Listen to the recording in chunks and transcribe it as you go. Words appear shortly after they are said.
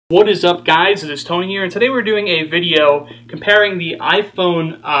What is up, guys? It is Tony here, and today we're doing a video comparing the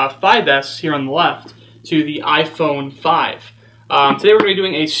iPhone 5S here on the left to the iPhone 5. Today we're going to be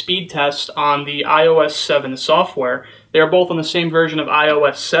doing a speed test on the iOS 7 software. They are both on the same version of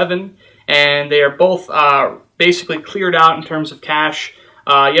iOS 7, and they are both basically cleared out in terms of cache.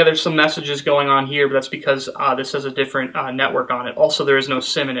 Yeah, there's some messages going on here, but that's because this has a different network on it. Also, there is no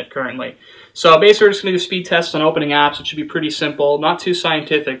SIM in it currently. So basically, we're just going to do a speed test on opening apps. It should be pretty simple, not too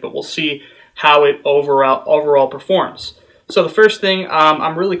scientific, but we'll see how it overall performs. So the first thing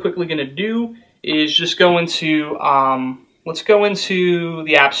I'm really quickly going to do is just go into, let's go into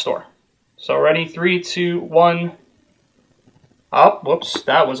the App Store. So ready, 3, 2, 1. Oh, whoops,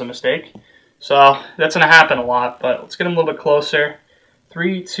 that was a mistake. So that's going to happen a lot, but let's get them a little bit closer.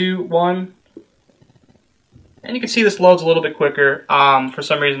 3, 2, 1. And you can see this loads a little bit quicker for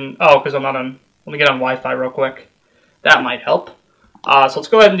some reason. Oh, because I'm not on. Let me get on Wi-Fi real quick. That might help. So let's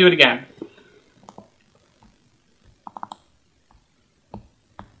go ahead and do it again.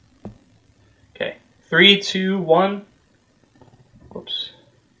 Okay. 3, 2, 1. Whoops.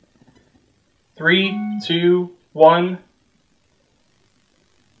 3, 2, 1.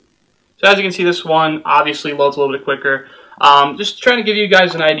 So as you can see, this one obviously loads a little bit quicker. Just trying to give you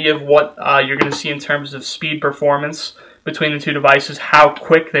guys an idea of what you're going to see in terms of speed performance between the two devices, how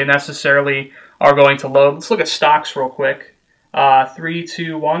quick they necessarily are going to load. Let's look at stocks real quick. 3,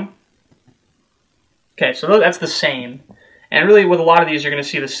 2, 1. Okay, so that's the same. And really with a lot of these, you're going to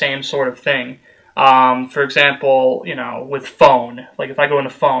see the same sort of thing. For example, you know, with phone. Like if I go into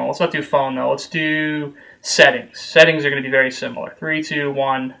phone, let's not do phone though. Let's do settings. Settings are going to be very similar. 3, 2,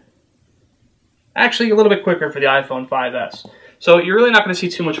 1. Actually, a little bit quicker for the iPhone 5S. So you're really not going to see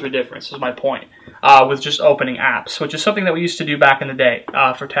too much of a difference, is my point, with just opening apps, which is something that we used to do back in the day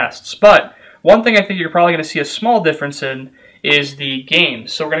for tests. But one thing I think you're probably going to see a small difference in is the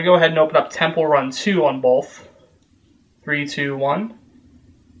games. So we're going to go ahead and open up Temple Run 2 on both. 3, 2, 1.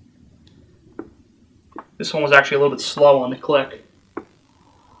 This one was actually a little bit slow on the click.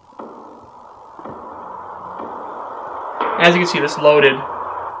 As you can see, this loaded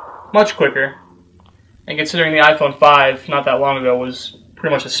much quicker. And considering the iPhone 5, not that long ago, was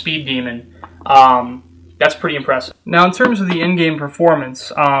pretty much a speed demon, that's pretty impressive. Now, in terms of the in-game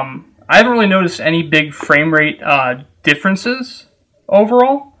performance, I haven't really noticed any big frame rate differences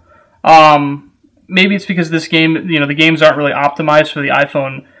overall. Maybe it's because this game, you know, the games aren't really optimized for the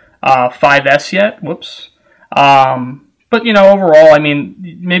iPhone 5S yet. Whoops. But, you know, overall, I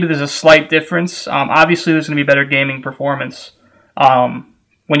mean, maybe there's a slight difference. Obviously, there's going to be better gaming performance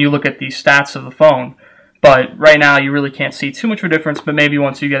when you look at the stats of the phone. But right now, you really can't see too much of a difference, but maybe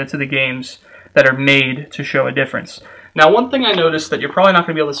once you get into the games that are made to show a difference. Now, one thing I noticed that you're probably not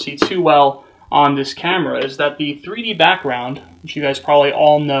going to be able to see too well on this camera is that the 3D background, which you guys probably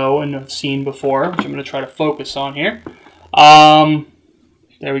all know and have seen before, which I'm going to try to focus on here.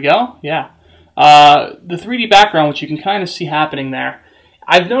 There we go, yeah. The 3D background, which you can kind of see happening there,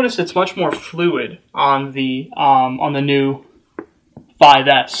 I've noticed it's much more fluid on the new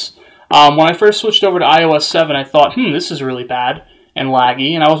 5S. When I first switched over to iOS 7, I thought, this is really bad and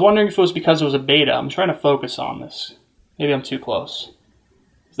laggy, and I was wondering if it was because it was a beta. I'm trying to focus on this. Maybe I'm too close.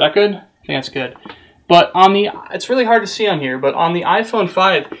 Is that good? I think that's good. But on the, it's really hard to see on here, but on the iPhone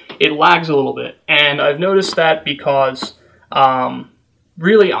 5, it lags a little bit, and I've noticed that because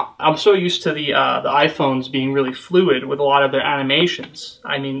really, I'm so used to the iPhones being really fluid with a lot of their animations.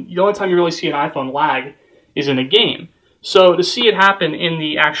 I mean, the only time you really see an iPhone lag is in a game. So to see it happen in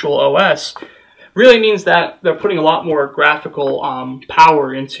the actual OS really means that they're putting a lot more graphical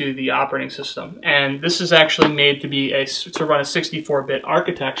power into the operating system. And this is actually made to be to run a 64-bit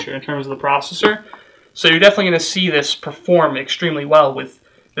architecture in terms of the processor. So you're definitely going to see this perform extremely well with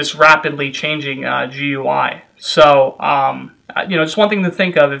this rapidly changing GUI. So, you know, just one thing to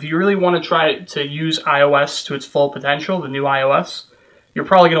think of, if you really want to try to use iOS to its full potential, the new iOS, you're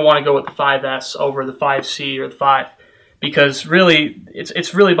probably going to want to go with the 5S over the 5C or the 5. Because really,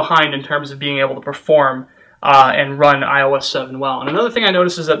 it's really behind in terms of being able to perform and run iOS 7 well. And another thing I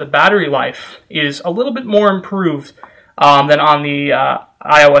noticed is that the battery life is a little bit more improved than on the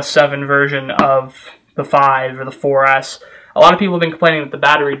iOS 7 version of the 5 or the 4S. A lot of people have been complaining that the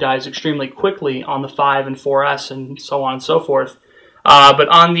battery dies extremely quickly on the 5 and 4S and so on and so forth. But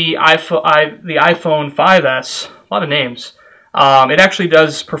on the iPhone 5S, a lot of names, it actually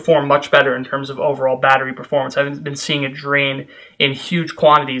does perform much better in terms of overall battery performance. I haven't been seeing it drain in huge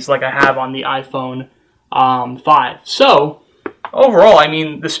quantities like I have on the iPhone 5. So, overall, I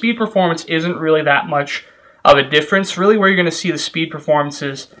mean, the speed performance isn't really that much of a difference. Really, where you're going to see the speed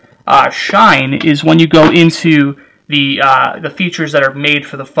performances shine is when you go into the features that are made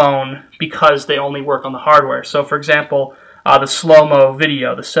for the phone because they only work on the hardware. So for example, the slow-mo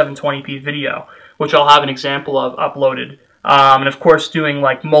video, the 720p video, which I'll have an example of uploaded. And of course doing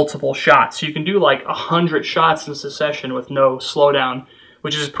like multiple shots. So you can do like 100 shots in succession with no slowdown,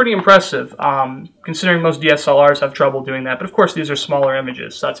 which is pretty impressive, considering most DSLRs have trouble doing that. But of course these are smaller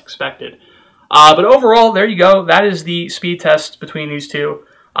images, so that's expected. But overall, there you go. That is the speed test between these two.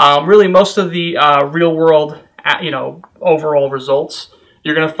 Really, most of the real-world, overall results,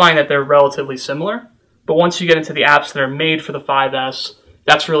 you're going to find that they're relatively similar. But once you get into the apps that are made for the 5S,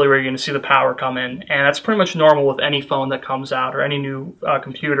 that's really where you're going to see the power come in. And that's pretty much normal with any phone that comes out or any new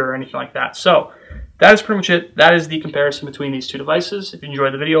computer or anything like that. So that is pretty much it. That is the comparison between these two devices. If you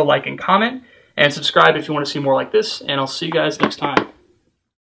enjoyed the video, like and comment. And subscribe if you want to see more like this. And I'll see you guys next time.